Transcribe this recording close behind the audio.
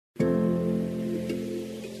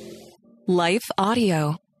Life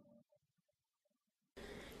Audio.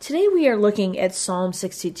 Today we are looking at Psalm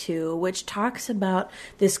 62, which talks about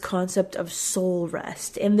this concept of soul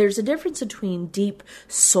rest. And there's a difference between deep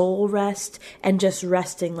soul rest and just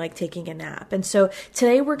resting like taking a nap. And so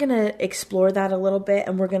today we're going to explore that a little bit,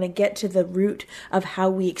 and we're going to get to the root of how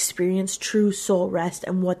we experience true soul rest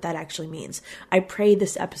and what that actually means. I pray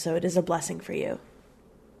this episode is a blessing for you.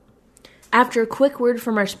 After a quick word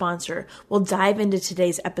from our sponsor, we'll dive into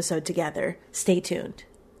today's episode together. Stay tuned.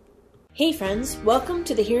 Hey friends, welcome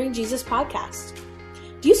to the Hearing Jesus podcast.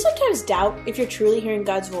 Do you sometimes doubt if you're truly hearing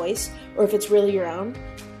God's voice or if it's really your own?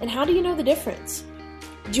 And how do you know the difference?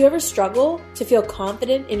 Do you ever struggle to feel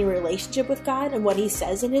confident in your relationship with God and what He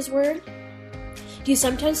says in His Word? Do you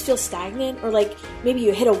sometimes feel stagnant or like maybe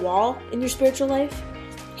you hit a wall in your spiritual life?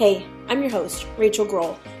 Hey, I'm your host, Rachel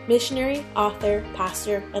Grohl, missionary, author,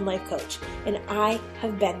 pastor, and life coach, and I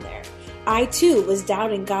have been there. I too was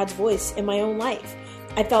doubting God's voice in my own life.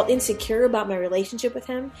 I felt insecure about my relationship with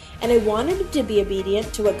Him, and I wanted to be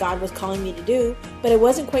obedient to what God was calling me to do, but I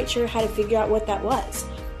wasn't quite sure how to figure out what that was.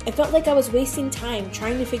 I felt like I was wasting time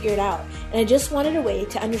trying to figure it out, and I just wanted a way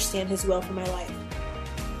to understand His will for my life.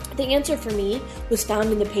 The answer for me was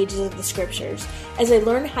found in the pages of the Scriptures, as I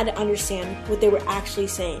learned how to understand what they were actually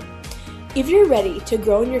saying. If you're ready to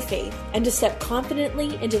grow in your faith and to step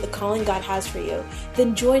confidently into the calling God has for you,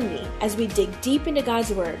 then join me as we dig deep into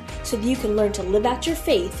God's Word so that you can learn to live out your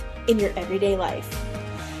faith in your everyday life.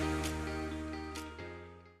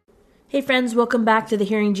 Hey friends, welcome back to the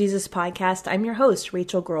Hearing Jesus podcast. I'm your host,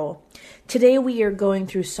 Rachel Grohl. Today we are going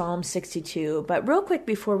through Psalm 62, but real quick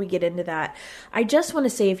before we get into that, I just want to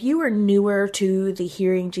say if you are newer to the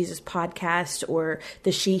Hearing Jesus podcast or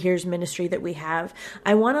the She Hears ministry that we have,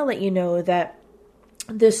 I want to let you know that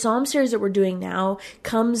the Psalm series that we're doing now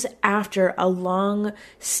comes after a long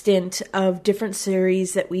stint of different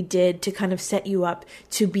series that we did to kind of set you up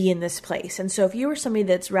to be in this place. And so if you are somebody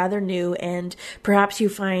that's rather new and perhaps you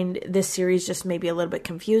find this series just maybe a little bit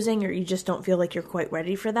confusing or you just don't feel like you're quite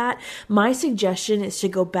ready for that, my suggestion is to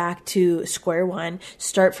go back to square one,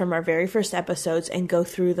 start from our very first episodes and go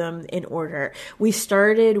through them in order. We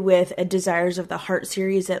started with a Desires of the Heart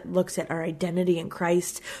series that looks at our identity in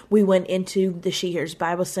Christ. We went into the She Hears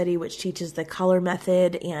Bible study, which teaches the color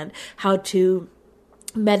method and how to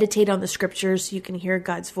meditate on the scriptures so you can hear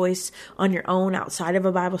God's voice on your own outside of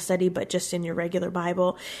a Bible study, but just in your regular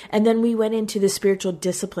Bible. And then we went into the spiritual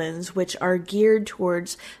disciplines, which are geared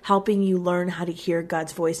towards helping you learn how to hear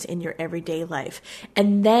God's voice in your everyday life.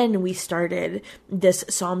 And then we started this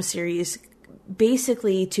Psalm series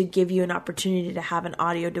basically to give you an opportunity to have an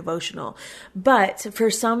audio devotional. But for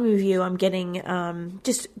some of you, I'm getting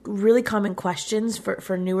just really common questions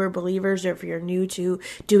for newer believers, or if you're new to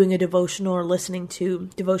doing a devotional or listening to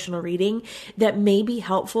devotional reading, that may be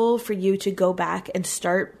helpful for you to go back and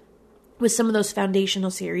start with some of those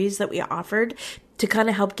foundational series that we offered to kind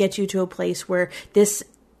of help get you to a place where this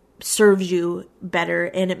serves you better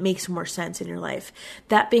and it makes more sense in your life.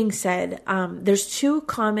 That being said, there's two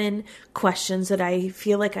common questions that I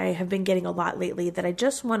feel like I have been getting a lot lately that I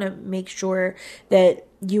just want to make sure that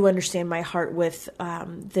you understand my heart with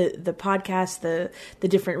the podcast, the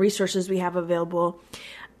different resources we have available.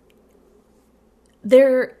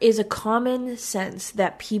 There is a common sense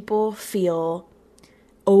that people feel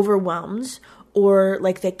overwhelmed or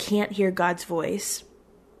like they can't hear God's voice,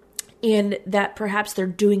 and that perhaps they're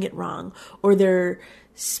doing it wrong, or they're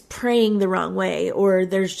praying the wrong way, or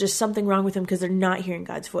there's just something wrong with them because they're not hearing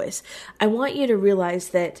God's voice. I want you to realize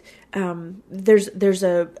that there's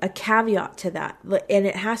a caveat to that, and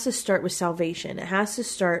it has to start with salvation. It has to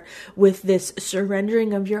start with this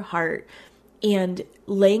surrendering of your heart and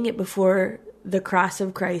laying it before the cross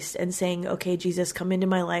of Christ and saying, okay, Jesus, come into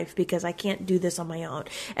my life because I can't do this on my own.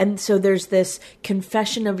 And so there's this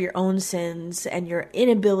confession of your own sins and your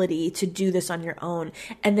inability to do this on your own.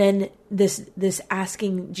 And then this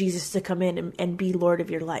asking Jesus to come in and be Lord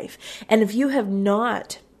of your life. And if you have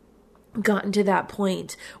not gotten to that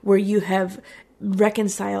point where you have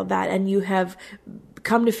reconciled that and you have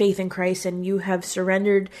come to faith in Christ and you have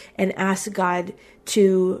surrendered and asked God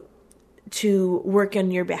to work on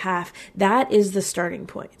your behalf, that is the starting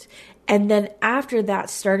point. And then after that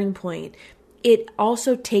starting point, it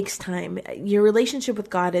also takes time. Your relationship with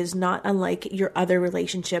God is not unlike your other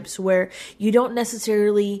relationships where you don't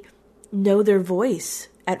necessarily know their voice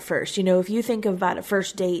at first. You know, if you think about a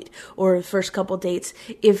first date or a first couple dates,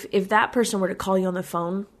 if that person were to call you on the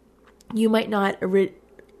phone, you might not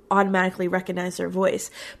automatically recognize their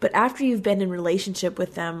voice. But after you've been in relationship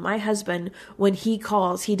with them, my husband, when he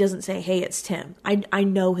calls, he doesn't say, hey, it's Tim. I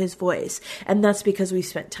know his voice. And that's because we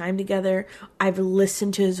spent time together. I've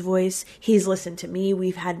listened to his voice. He's listened to me.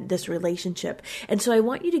 We've had this relationship. And so I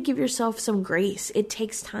want you to give yourself some grace. It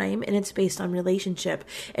takes time and it's based on relationship.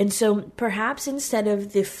 And so perhaps instead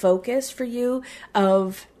of the focus for you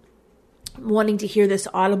of wanting to hear this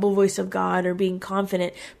audible voice of God or being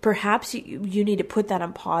confident, perhaps you need to put that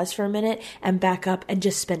on pause for a minute and back up and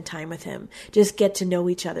just spend time with him. Just get to know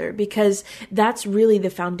each other, because that's really the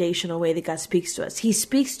foundational way that God speaks to us. He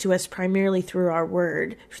speaks to us primarily through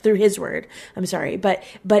through his word.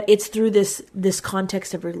 But it's through this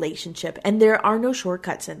context of relationship. And there are no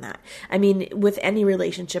shortcuts in that. I mean, with any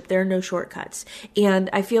relationship, there are no shortcuts. And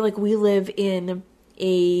I feel like we live in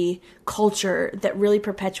a culture that really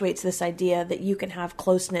perpetuates this idea that you can have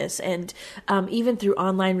closeness, and even through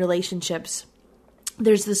online relationships,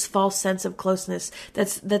 there's this false sense of closeness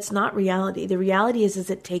that's not reality. The reality is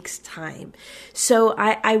it takes time. So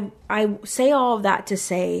I say all of that to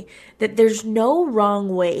say that there's no wrong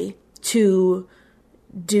way to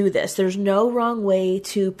do this. There's no wrong way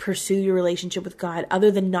to pursue your relationship with God other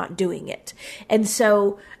than not doing it. And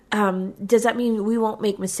so does that mean we won't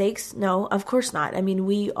make mistakes? No, of course not. I mean,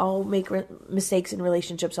 we all make mistakes in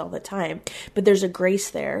relationships all the time, but there's a grace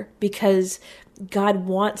there because God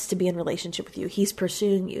wants to be in relationship with you. He's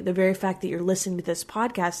pursuing you. The very fact that you're listening to this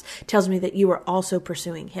podcast tells me that you are also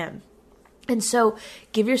pursuing him. And so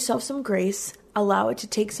give yourself some grace, allow it to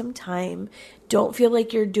take some time. Don't feel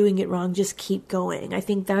like you're doing it wrong. Just keep going. I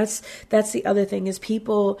think that's the other thing is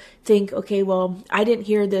people think, okay, well, I didn't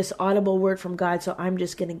hear this audible word from God, so I'm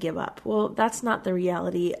just going to give up. Well, that's not the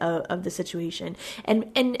reality of the situation. And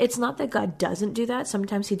it's not that God doesn't do that.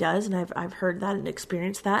 Sometimes he does. And I've heard that and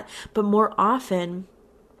experienced that, but more often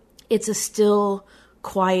it's a still,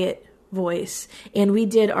 quiet voice. And we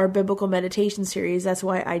did our biblical meditation series. That's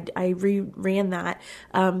why I ran that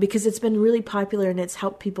because it's been really popular and it's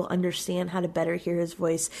helped people understand how to better hear his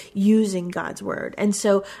voice using God's word. And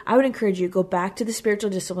so I would encourage you to go back to the spiritual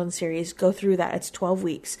discipline series, go through that. It's 12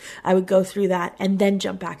 weeks. I would go through that and then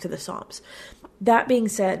jump back to the Psalms. That being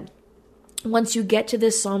said, once you get to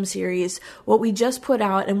this Psalm series, what we just put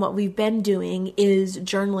out and what we've been doing is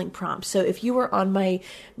journaling prompts. So if you were on my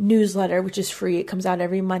newsletter, which is free, it comes out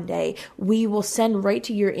every Monday, we will send right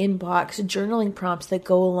to your inbox journaling prompts that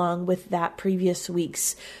go along with that previous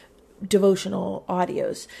week's devotional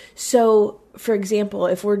audios. So for example,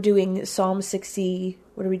 if we're doing Psalm 60,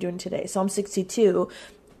 what are we doing today? Psalm 62,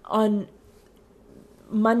 on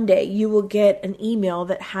Monday, you will get an email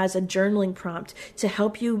that has a journaling prompt to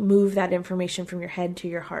help you move that information from your head to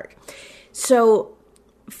your heart. So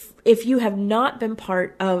if you have not been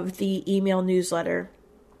part of the email newsletter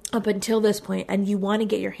up until this point, and you want to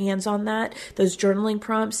get your hands on those journaling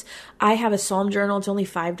prompts, I have a Psalm journal. It's only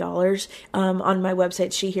 $5 on my website,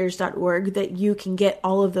 shehears.org, that you can get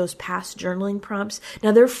all of those past journaling prompts.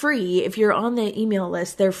 Now they're free. If you're on the email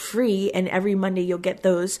list, they're free, and every Monday you'll get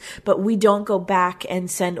those, but we don't go back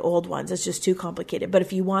and send old ones. It's just too complicated. But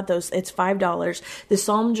if you want those, it's $5. The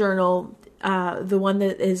Psalm journal, the one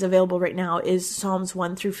that is available right now is Psalms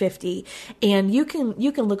 1 through 50. And you can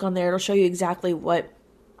look on there. It'll show you exactly what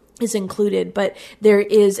is included, but there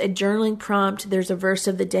is a journaling prompt, there's a verse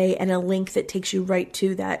of the day, and a link that takes you right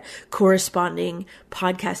to that corresponding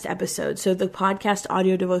podcast episode. So the podcast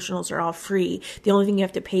audio devotionals are all free. The only thing you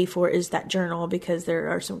have to pay for is that journal, because there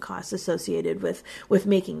are some costs associated with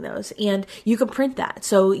making those. And you can print that.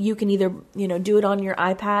 So you can either, do it on your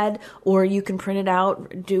iPad, or you can print it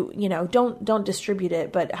out, don't distribute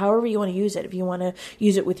it, but however you want to use it. If you want to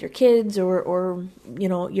use it with your kids or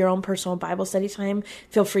your own personal Bible study time,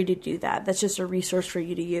 feel free to do that. That's just a resource for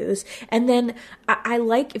you to use. And then I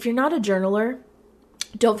like, if you're not a journaler,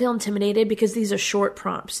 don't feel intimidated, because these are short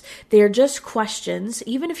prompts. They are just questions,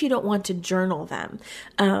 even if you don't want to journal them.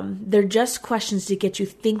 They're just questions to get you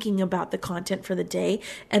thinking about the content for the day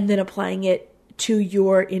and then applying it to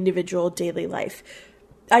your individual daily life.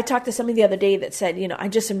 I talked to somebody the other day that said, I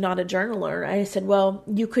just am not a journaler. I said, well,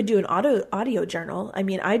 you could do an audio journal. I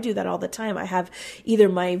mean, I do that all the time. I have either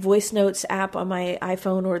my voice notes app on my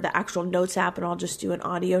iPhone or the actual notes app, and I'll just do an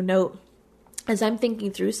audio note. As I'm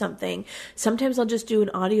thinking through something, sometimes I'll just do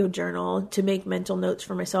an audio journal to make mental notes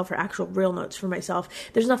for myself, or actual real notes for myself.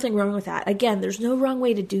 There's nothing wrong with that. Again, there's no wrong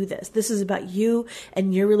way to do this. This is about you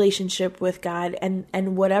and your relationship with God,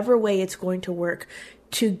 and whatever way it's going to work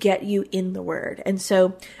to get you in the Word. And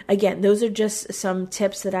so again, those are just some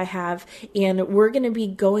tips that I have, and we're going to be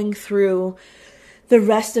going through the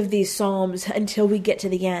rest of these Psalms until we get to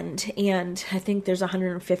the end. And I think there's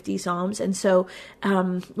 150 Psalms. And so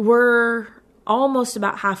we're almost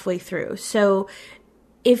about halfway through. So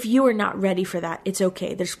if you are not ready for that, it's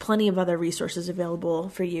okay. There's plenty of other resources available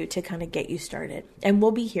for you to kind of get you started. And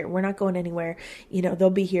we'll be here. We're not going anywhere. They'll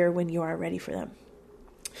be here when you are ready for them.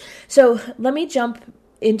 So let me jump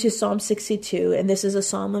into Psalm 62, and this is a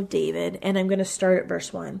Psalm of David, and I'm going to start at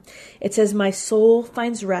verse 1. It says, "My soul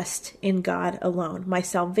finds rest in God alone. My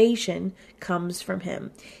salvation comes from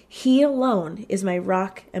him. He alone is my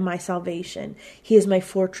rock and my salvation. He is my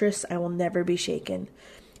fortress. I will never be shaken.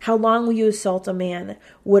 How long will you assault a man?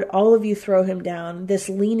 Would all of you throw him down? This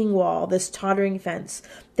leaning wall, this tottering fence.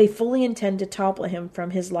 They fully intend to topple him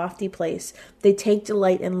from his lofty place. They take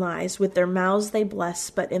delight in lies. With their mouths they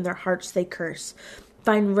bless, but in their hearts they curse.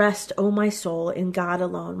 Find rest, O my soul, in God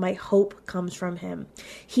alone. My hope comes from him.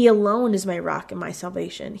 He alone is my rock and my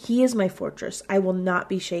salvation. He is my fortress. I will not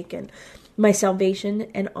be shaken. My salvation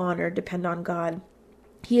and honor depend on God.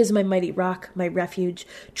 He is my mighty rock, my refuge.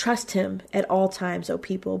 Trust him at all times, O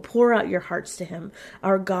people. Pour out your hearts to him.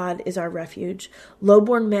 Our God is our refuge.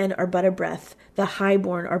 Lowborn men are but a breath. The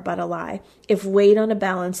highborn are but a lie. If weighed on a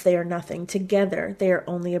balance, they are nothing. Together, they are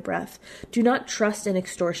only a breath. Do not trust in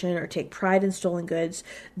extortion or take pride in stolen goods.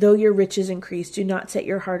 Though your riches increase, do not set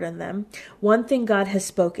your heart on them. One thing God has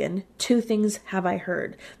spoken, two things have I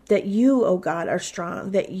heard. That you, O God, are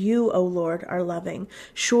strong. That you, O Lord, are loving.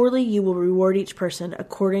 Surely you will reward each person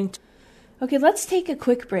according to... Okay, let's take a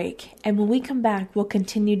quick break. And when we come back, we'll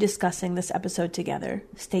continue discussing this episode together.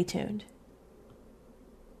 Stay tuned.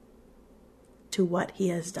 To what he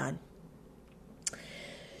has done.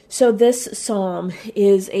 So this psalm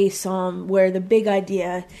is a psalm where the big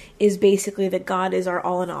idea is basically that God is our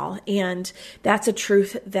all in all. And that's a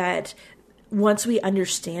truth that once we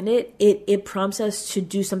understand it, it prompts us to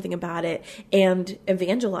do something about it and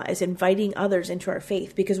evangelize, inviting others into our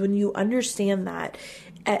faith. Because when you understand that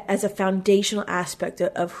as a foundational aspect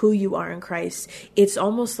of who you are in Christ, it's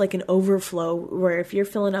almost like an overflow where if you're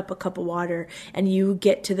filling up a cup of water and you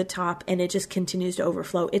get to the top and it just continues to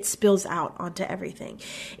overflow, it spills out onto everything.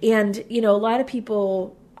 And, a lot of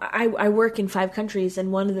people... I work in 5 countries,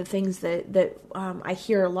 and one of the things that I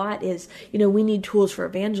hear a lot is, we need tools for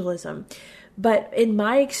evangelism. But in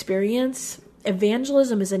my experience,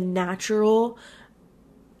 evangelism is a natural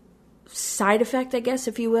side effect, I guess,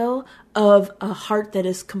 if you will, of a heart that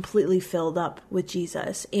is completely filled up with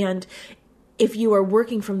Jesus. And if you are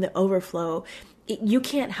working from the overflow, you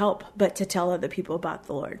can't help but to tell other people about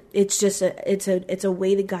the Lord. It's just it's a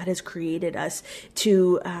way that God has created us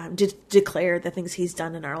to declare the things he's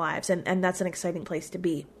done in our lives. And that's an exciting place to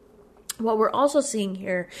be. What we're also seeing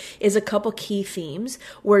here is a couple key themes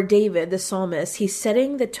where David, the psalmist, he's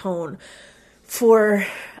setting the tone for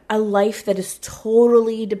a life that is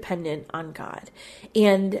totally dependent on God.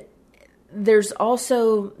 And there's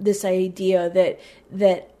also this idea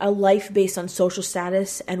that a life based on social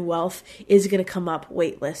status and wealth is going to come up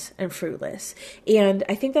weightless and fruitless. And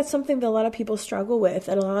I think that's something that a lot of people struggle with.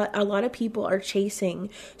 And a lot of people are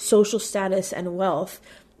chasing social status and wealth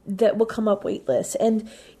that will come up weightless. And,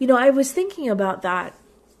 I was thinking about that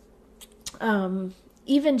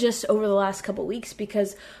even just over the last couple of weeks,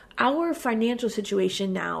 because our financial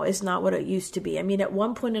situation now is not what it used to be. I mean, at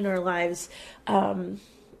one point in our lives,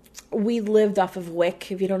 we lived off of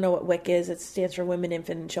WIC. If you don't know what WIC is, it stands for Women,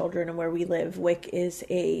 Infant, and Children. And where we live, WIC is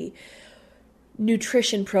a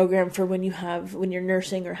nutrition program for when you're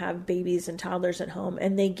nursing or have babies and toddlers at home.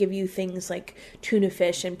 And they give you things like tuna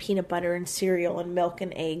fish and peanut butter and cereal and milk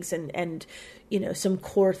and eggs and some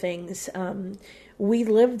core things. We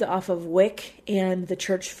lived off of WIC and the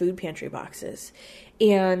church food pantry boxes.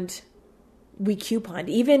 And we couponed.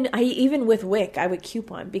 Even with WIC, I would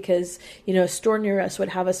coupon because, a store near us would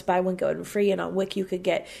have us buy one, get one free. And on WIC, you could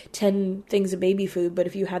get 10 things of baby food. But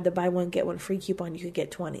if you had the buy one, get one free coupon, you could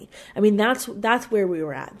get 20. I mean, that's where we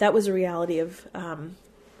were at. That was the reality of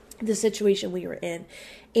the situation we were in.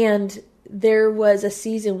 And there was a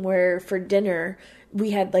season where for dinner,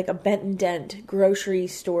 we had like a Benton Dent grocery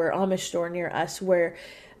store, Amish store near us where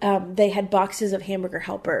they had boxes of Hamburger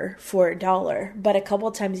Helper for $1. But a couple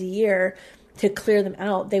of times a year, to clear them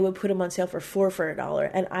out, they would put them on sale for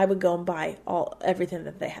 $4 and I would go and buy everything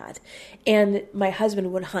that they had. And my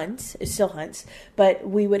husband would hunt, still hunts, but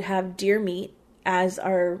we would have deer meat as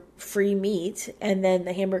our free meat, and then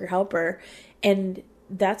the Hamburger Helper, and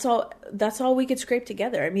that's all we could scrape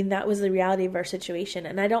together. I mean, that was the reality of our situation,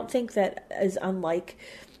 and I don't think that is unlike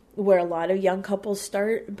where a lot of young couples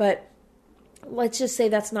start, but let's just say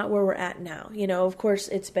that's not where we're at now. Of course,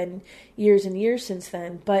 it's been years and years since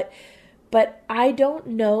then, but But I don't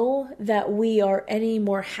know that we are any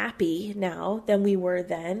more happy now than we were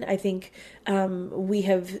then. I think we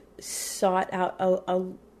have sought out a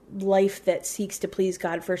life that seeks to please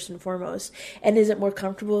God first and foremost. And is it more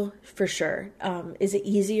comfortable? For sure. Is it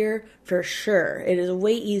easier? For sure. It is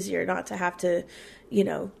way easier not to have to,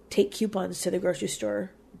 take coupons to the grocery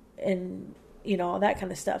store and, all that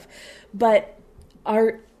kind of stuff. But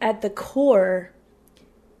at the core,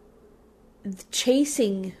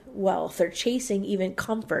 chasing wealth or chasing even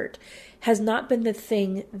comfort has not been the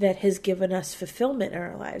thing that has given us fulfillment in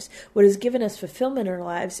our lives. What has given us fulfillment in our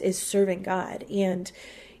lives is serving God. And,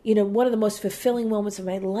 one of the most fulfilling moments of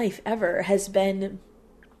my life ever has been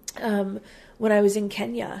when I was in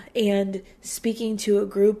Kenya and speaking to a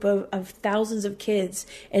group of thousands of kids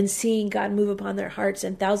and seeing God move upon their hearts,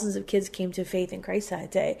 and thousands of kids came to faith in Christ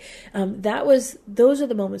that day. Those are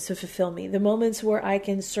the moments that fulfill me, the moments where I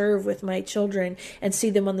can serve with my children and see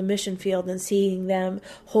them on the mission field and seeing them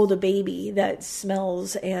hold a baby that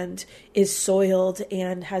smells and is soiled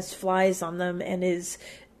and has flies on them and is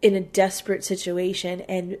in a desperate situation,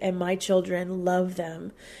 and my children love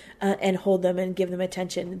them. And hold them and give them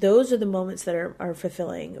attention. Those are the moments that are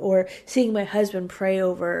fulfilling. Or seeing my husband pray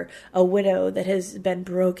over a widow that has been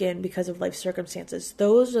broken because of life circumstances.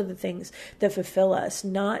 Those are the things that fulfill us,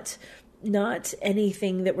 not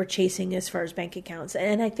anything that we're chasing as far as bank accounts.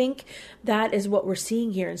 And I think that is what we're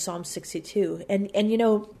seeing here in Psalm 62. And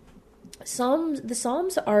the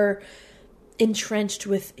Psalms are entrenched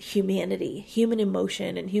with humanity, human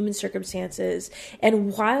emotion, and human circumstances.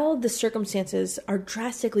 And while the circumstances are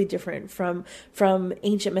drastically different from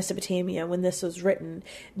ancient Mesopotamia when this was written,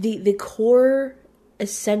 the core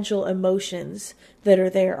essential emotions that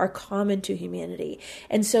are there are common to humanity.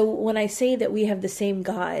 And so when I say that we have the same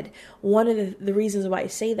God, one of the reasons why I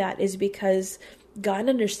say that is because God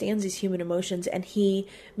understands these human emotions, and he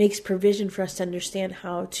makes provision for us to understand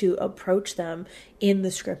how to approach them in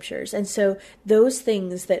the scriptures. And so those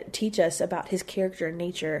things that teach us about his character and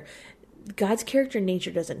nature, God's character and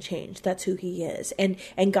nature doesn't change. That's who he is.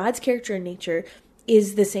 And God's character and nature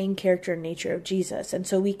is the same character and nature of Jesus. And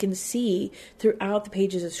so we can see throughout the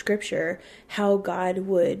pages of scripture how God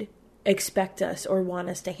would expect us or want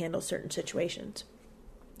us to handle certain situations.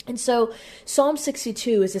 And so Psalm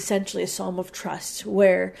 62 is essentially a psalm of trust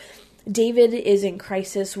where David is in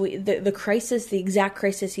crisis. The crisis, the exact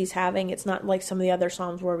crisis he's having, it's not like some of the other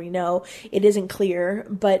psalms where we know it isn't clear,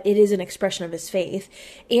 but it is an expression of his faith.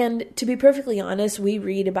 And to be perfectly honest, we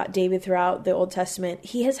read about David throughout the Old Testament.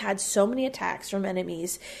 He has had so many attacks from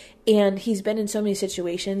enemies, and he's been in so many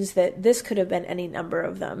situations that this could have been any number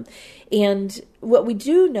of them. And what we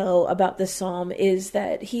do know about this psalm is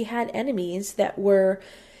that he had enemies that were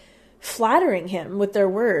flattering him with their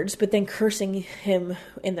words, but then cursing him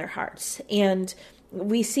in their hearts. And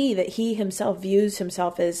we see that he himself views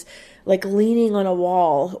himself as like leaning on a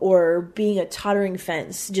wall or being a tottering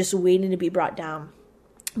fence, just waiting to be brought down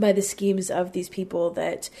by the schemes of these people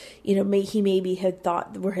that, he maybe had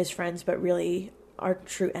thought were his friends, but really are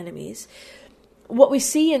true enemies. What we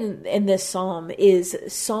see in this psalm is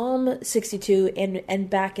Psalm 62 and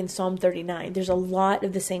back in Psalm 39. There's a lot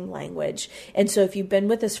of the same language. And so if you've been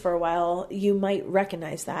with us for a while, you might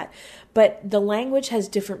recognize that. But the language has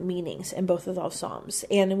different meanings in both of those psalms.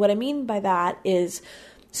 And what I mean by that is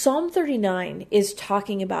Psalm 39 is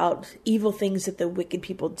talking about evil things that the wicked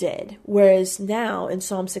people did. Whereas now in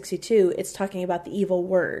Psalm 62, it's talking about the evil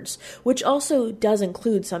words, which also does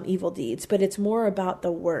include some evil deeds, but it's more about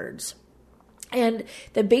the words. And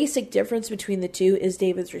the basic difference between the two is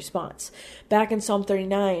David's response. Back in Psalm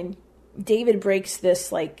 39, David breaks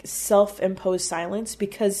this self-imposed silence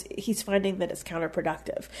because he's finding that it's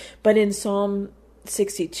counterproductive. But in Psalm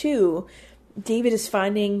 62, David is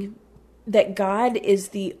finding that God is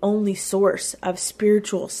the only source of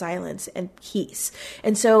spiritual silence and peace.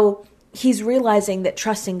 And so he's realizing that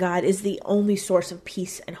trusting God is the only source of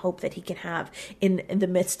peace and hope that he can have in the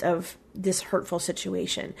midst of this hurtful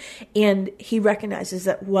situation. And he recognizes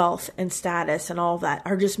that wealth and status and all that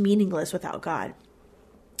are just meaningless without God.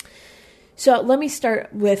 So let me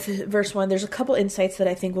start with verse 1. There's a couple insights that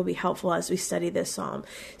I think will be helpful as we study this psalm.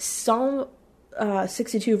 Psalm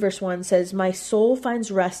 62 verse 1 says, "My soul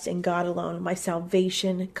finds rest in God alone. My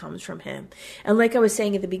salvation comes from him." And like I was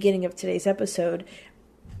saying at the beginning of today's episode,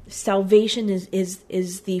 salvation is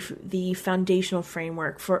the foundational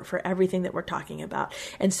framework for everything that we're talking about.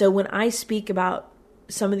 And so when I speak about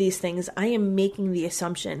some of these things, I am making the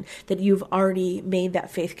assumption that you've already made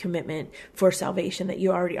that faith commitment for salvation, that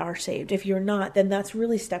you already are saved. If you're not, then that's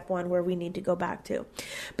really step one where we need to go back to.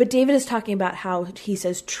 But David is talking about how he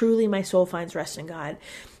says, "Truly my soul finds rest in God."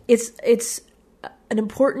 It's an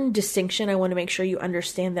important distinction. I want to make sure you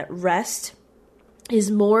understand that rest is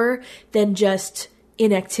more than just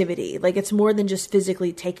inactivity. Like, it's more than just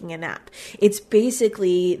physically taking a nap. It's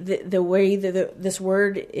basically the way that this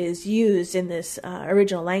word is used in this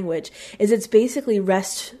original language is it's basically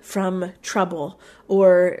rest from trouble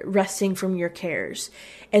or resting from your cares.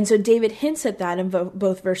 And so David hints at that in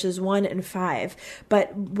both verses 1 and 5.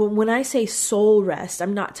 But when I say soul rest,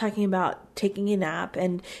 I'm not talking about taking a nap,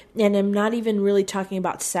 and I'm not even really talking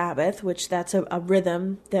about Sabbath, which that's a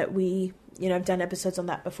rhythm that we, I've done episodes on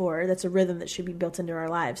that before. That's a rhythm that should be built into our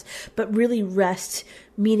lives. But really rest,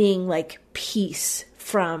 meaning like peace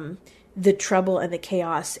from the trouble and the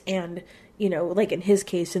chaos and, like in his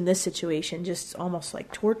case, in this situation, just almost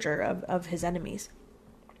like torture of his enemies.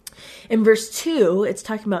 In verse 2, it's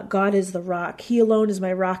talking about God is the rock. He alone is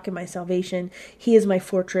my rock and my salvation. He is my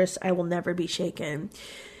fortress. I will never be shaken.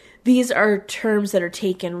 These are terms that are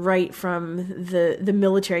taken right from the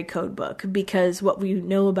military code book, because what we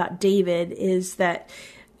know about David is that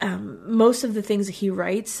most of the things that he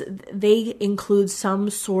writes, they include some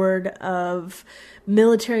sort of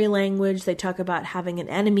military language. They talk about having an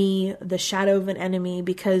enemy, the shadow of an enemy,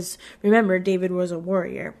 because remember, David was a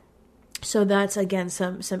warrior. So that's, again,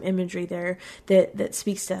 some imagery there that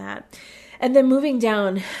speaks to that. And then moving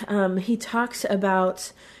down, he talks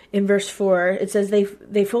about, in verse 4, it says,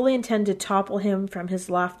 they fully intend to topple him from his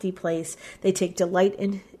lofty place. They take delight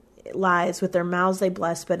in lies. With their mouths they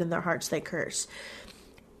bless, but in their hearts they curse.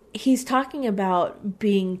 He's talking about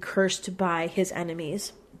being cursed by his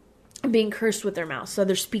enemies, being cursed with their mouths. So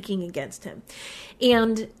they're speaking against him.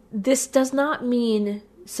 And this does not mean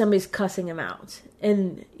somebody's cussing him out.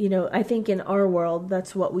 And, I think in our world,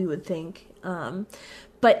 that's what we would think.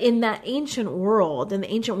 But in that ancient world, in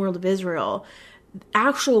the ancient world of Israel,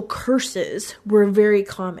 actual curses were very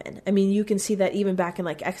common. I mean, you can see that even back in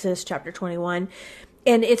like Exodus chapter 21.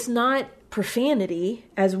 And it's not profanity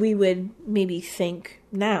as we would maybe think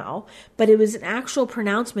now, but it was an actual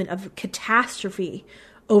pronouncement of catastrophe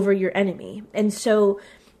over your enemy. And so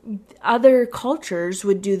other cultures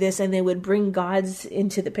would do this, and they would bring gods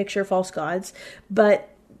into the picture, false gods, but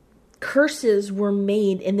curses were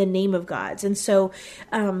made in the name of gods. And so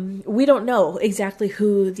we don't know exactly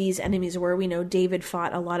who these enemies were. We know David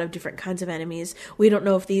fought a lot of different kinds of enemies. We don't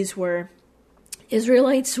know if these were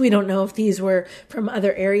Israelites. We don't know if these were from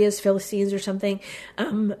other areas, Philistines or something.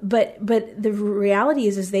 But the reality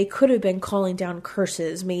is they could have been calling down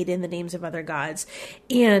curses made in the names of other gods.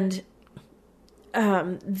 And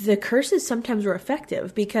the curses sometimes were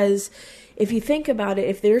effective, because if you think about it,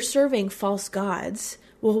 if they're serving false gods,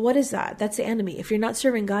 well, what is that? That's the enemy. If you're not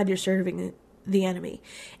serving God, you're serving the enemy.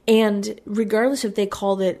 And regardless if they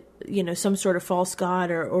called it, some sort of false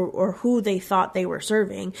god or who they thought they were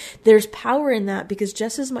serving, there's power in that, because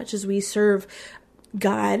just as much as we serve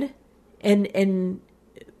God and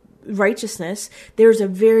righteousness, there's a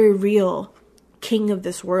very real king of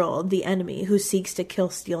this world, the enemy, who seeks to kill,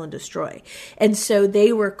 steal, and destroy. And so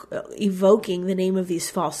they were evoking the name of these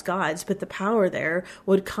false gods, but the power there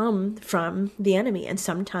would come from the enemy. And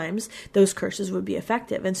sometimes those curses would be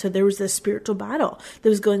effective. And so there was this spiritual battle that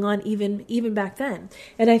was going on even back then.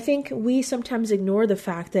 And I think we sometimes ignore the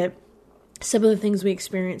fact that some of the things we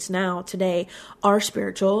experience now today are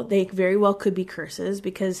spiritual. They very well could be curses,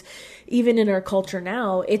 because even in our culture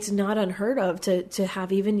now, it's not unheard of to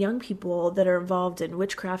have even young people that are involved in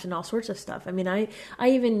witchcraft and all sorts of stuff. I mean, I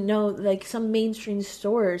even know like some mainstream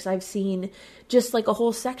stores, I've seen just like a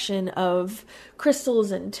whole section of crystals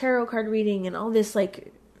and tarot card reading and all this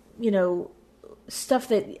stuff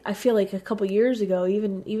that I feel like a couple years ago,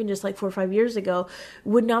 even just like 4 or 5 years ago,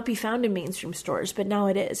 would not be found in mainstream stores, but now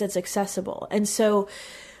it is. It's accessible. And so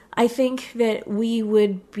I think that we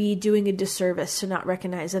would be doing a disservice to not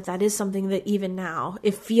recognize that is something that even now,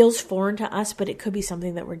 it feels foreign to us, but it could be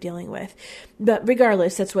something that we're dealing with. But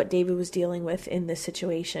regardless, that's what David was dealing with in this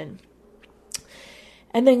situation.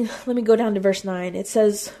 And then let me go down to verse 9. It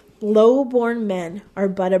says, low-born men are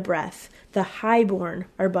but a breath. The high-born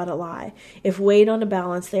are but a lie. If weighed on a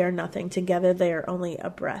balance, they are nothing. Together, they are only a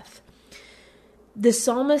breath. The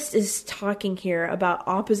psalmist is talking here about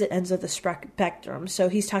opposite ends of the spectrum. So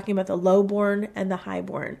he's talking about the low-born and the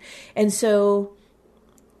high-born. And so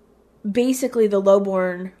basically the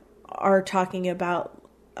low-born are talking about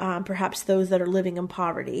perhaps those that are living in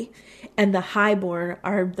poverty. And the high-born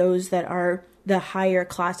are those that are the higher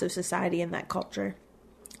class of society in that culture.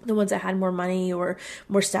 The ones that had more money or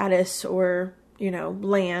more status or,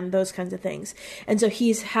 land, those kinds of things. And so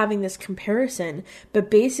he's having this comparison, but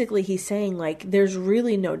basically he's saying like, there's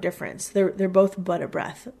really no difference. They're both but a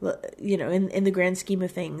breath, in the grand scheme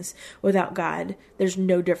of things. Without God, there's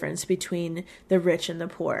no difference between the rich and the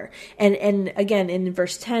poor. And again, in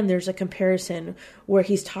verse 10, there's a comparison where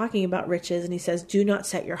he's talking about riches and he says, do not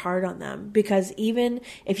set your heart on them, because even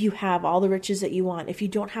if you have all the riches that you want, if you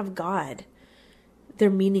don't have God, they're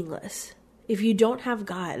meaningless. If you don't have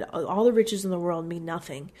God, all the riches in the world mean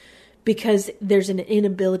nothing, because there's an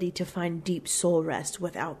inability to find deep soul rest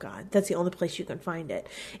without God. That's the only place you can find it.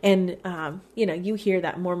 And, you hear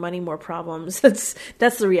that more money, more problems. That's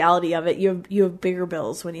the reality of it. You have bigger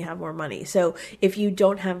bills when you have more money. So if you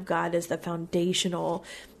don't have God as the foundational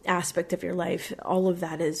aspect of your life, all of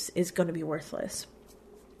that is going to be worthless.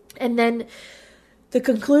 And then the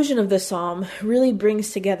conclusion of the psalm really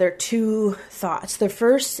brings together two thoughts. The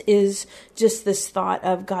first is just this thought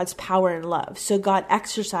of God's power and love. So God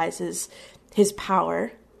exercises his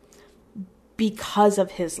power because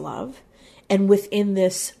of his love, and within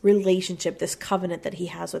this relationship, this covenant that he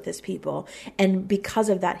has with his people. And because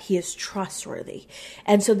of that, he is trustworthy.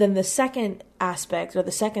 And so then the second aspect, or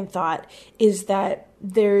the second thought, is that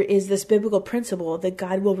there is this biblical principle that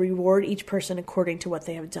God will reward each person according to what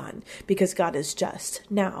they have done, because God is just.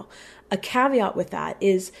 Now, a caveat with that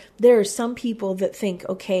is there are some people that think,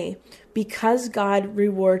 okay, because God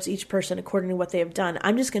rewards each person according to what they have done,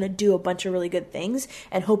 I'm just going to do a bunch of really good things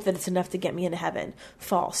and hope that it's enough to get me into heaven.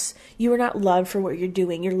 False. You are not loved for what you're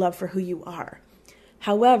doing. You're loved for who you are.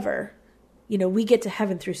 However, we get to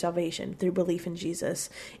heaven through salvation, through belief in Jesus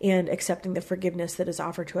and accepting the forgiveness that is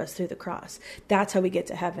offered to us through the cross. That's how we get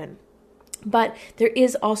to heaven. But there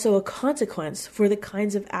is also a consequence for the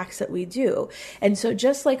kinds of acts that we do. And so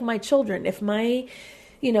just like my children, if my,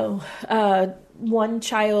 one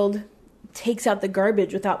child takes out the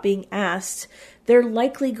garbage without being asked, they're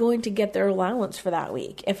likely going to get their allowance for that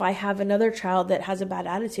week. If I have another child that has a bad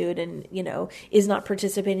attitude and, is not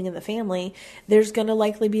participating in the family, there's going to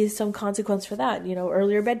likely be some consequence for that,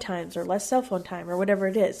 earlier bedtimes or less cell phone time or whatever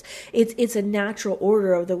it is. It's a natural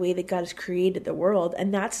order of the way that God has created the world.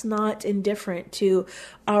 And that's not indifferent to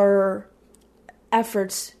our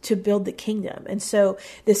efforts to build the kingdom. And so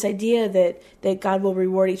this idea that God will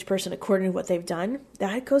reward each person according to what they've done,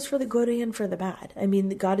 that goes for the good and for the bad. I mean,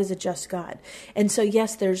 God is a just God. And so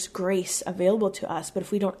yes, there's grace available to us, but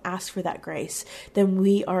if we don't ask for that grace, then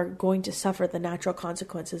we are going to suffer the natural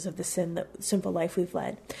consequences of the sinful life we've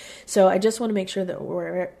led. So I just want to make sure that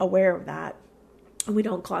we're aware of that and we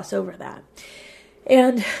don't gloss over that.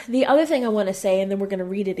 And the other thing I want to say, and then we're going to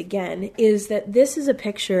read it again, is that this is a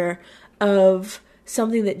picture of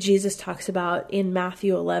something that Jesus talks about in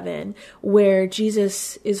Matthew 11, where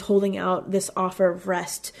Jesus is holding out this offer of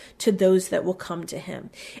rest to those that will come to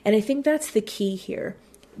him. And I think that's the key here.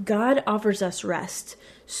 God offers us rest,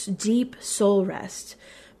 deep soul rest,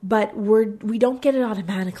 but we don't get it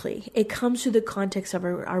automatically. It comes through the context of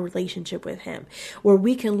our relationship with him, where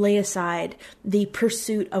we can lay aside the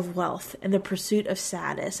pursuit of wealth and the pursuit of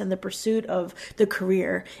status and the pursuit of the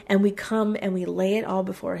career. And we come and we lay it all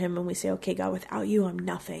before him and we say, okay, God, without you, I'm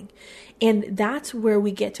nothing. And that's where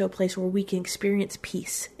we get to a place where we can experience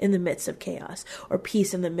peace in the midst of chaos, or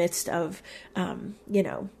peace in the midst of,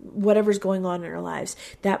 whatever's going on in our lives.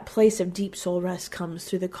 That place of deep soul rest comes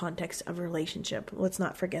through the context of a relationship. Let's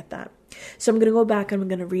not forget that. So I'm going to go back and I'm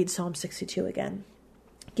going to read Psalm 62 again,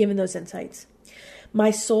 given those insights. My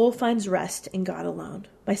soul finds rest in God alone.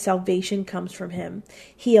 My salvation comes from him.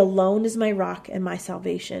 He alone is my rock and my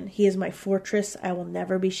salvation. He is my fortress. I will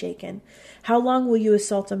never be shaken. How long will you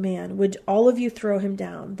assault a man? Would all of you throw him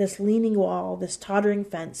down? This leaning wall, this tottering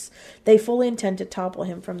fence. They fully intend to topple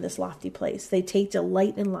him from this lofty place. They take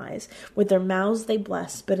delight in lies. With their mouths they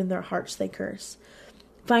bless, but in their hearts they curse.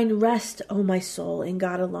 Find rest, O my soul, in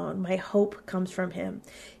God alone. My hope comes from him.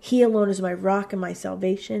 He alone is my rock and my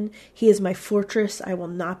salvation. He is my fortress. I will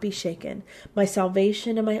not be shaken. My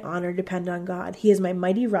salvation and my honor depend on God. He is my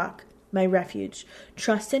mighty rock, my refuge.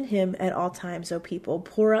 Trust in him at all times, O people.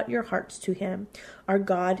 Pour out your hearts to him. Our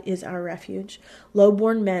God is our refuge.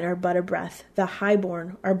 Low-born men are but a breath. The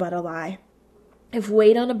high-born are but a lie. If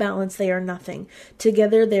weighed on a balance, they are nothing.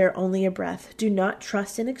 Together they are only a breath. Do not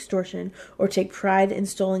trust in extortion or take pride in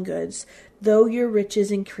stolen goods. Though your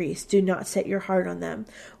riches increase, do not set your heart on them.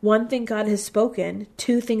 One thing God has spoken,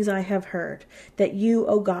 two things I have heard, that you,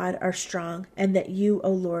 O God, are strong, and that you,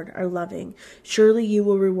 O Lord, are loving. Surely you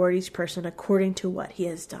will reward each person according to what he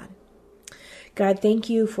has done. God, thank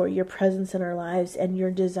you for your presence in our lives and your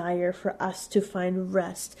desire for us to find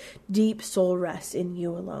rest, deep soul rest in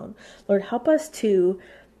you alone. Lord, help us to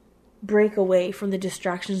break away from the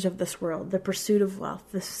distractions of this world, the pursuit of wealth,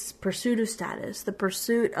 the pursuit of status, the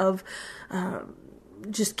pursuit of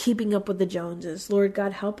just keeping up with the Joneses. Lord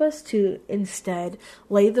God, help us to instead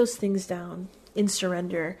lay those things down in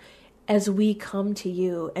surrender as we come to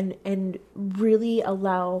you and really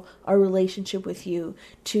allow our relationship with you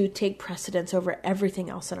to take precedence over everything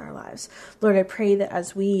else in our lives. Lord, I pray that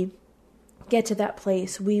as we get to that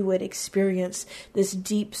place, we would experience this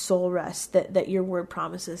deep soul rest that your word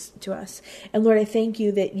promises to us. And Lord, I thank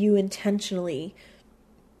you that you intentionally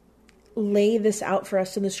lay this out for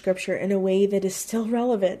us in the scripture in a way that is still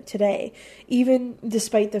relevant today, even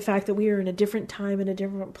despite the fact that we are in a different time and a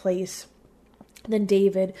different place than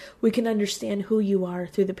David. We can understand who you are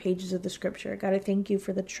through the pages of the scripture. God, I thank you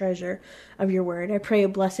for the treasure of your word. I pray a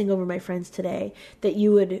blessing over my friends today, that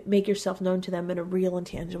you would make yourself known to them in a real and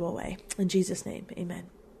tangible way. In Jesus' name, amen.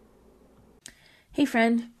 Hey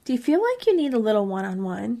friend, do you feel like you need a little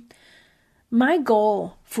one-on-one? My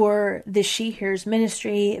goal for the She Hears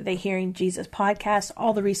ministry, the Hearing Jesus podcast,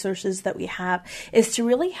 all the resources that we have, is to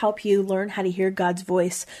really help you learn how to hear God's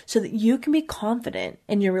voice so that you can be confident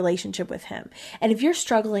in your relationship with Him. And if you're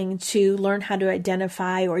struggling to learn how to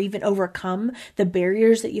identify or even overcome the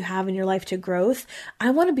barriers that you have in your life to growth, I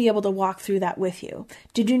want to be able to walk through that with you.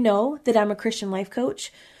 Did you know that I'm a Christian life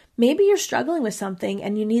coach? Maybe you're struggling with something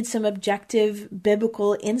and you need some objective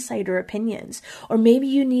biblical insight or opinions. Or maybe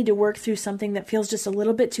you need to work through something that feels just a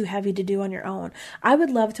little bit too heavy to do on your own. I would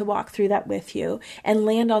love to walk through that with you and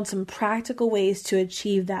land on some practical ways to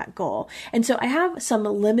achieve that goal. And so I have some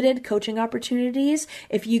limited coaching opportunities.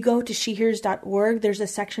 If you go to shehears.org, there's a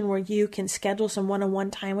section where you can schedule some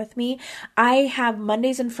one-on-one time with me. I have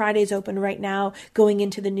Mondays and Fridays open right now going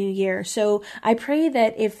into the new year. So I pray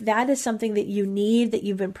that if that is something that you need, that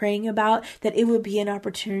you've been praying about, that it would be an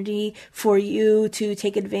opportunity for you to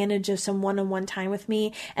take advantage of some one-on-one time with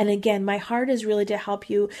me. And again, my heart is really to help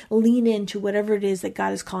you lean into whatever it is that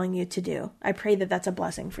God is calling you to do. I pray that that's a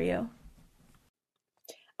blessing for you.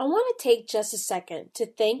 I want to take just a second to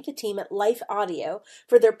thank the team at Life Audio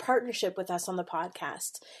for their partnership with us on the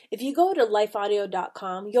podcast. If you go to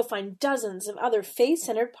lifeaudio.com, you'll find dozens of other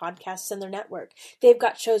faith-centered podcasts in their network. They've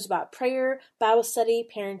got shows about prayer, Bible study,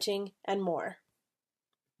 parenting, and more.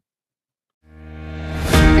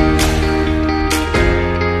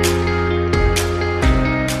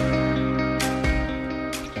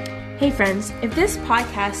 Hey friends, if this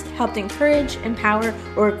podcast helped encourage, empower,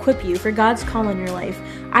 or equip you for God's call in your life,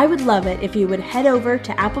 I would love it if you would head over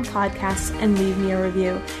to Apple Podcasts and leave me a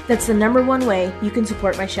review. That's the #1 way you can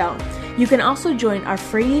support my show. You can also join our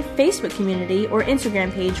free Facebook community or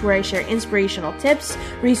Instagram page where I share inspirational tips,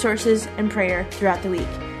 resources, and prayer throughout the week.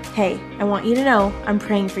 Hey, I want you to know I'm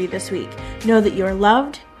praying for you this week. Know that you are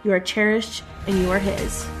loved, you are cherished, and you are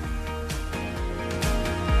His.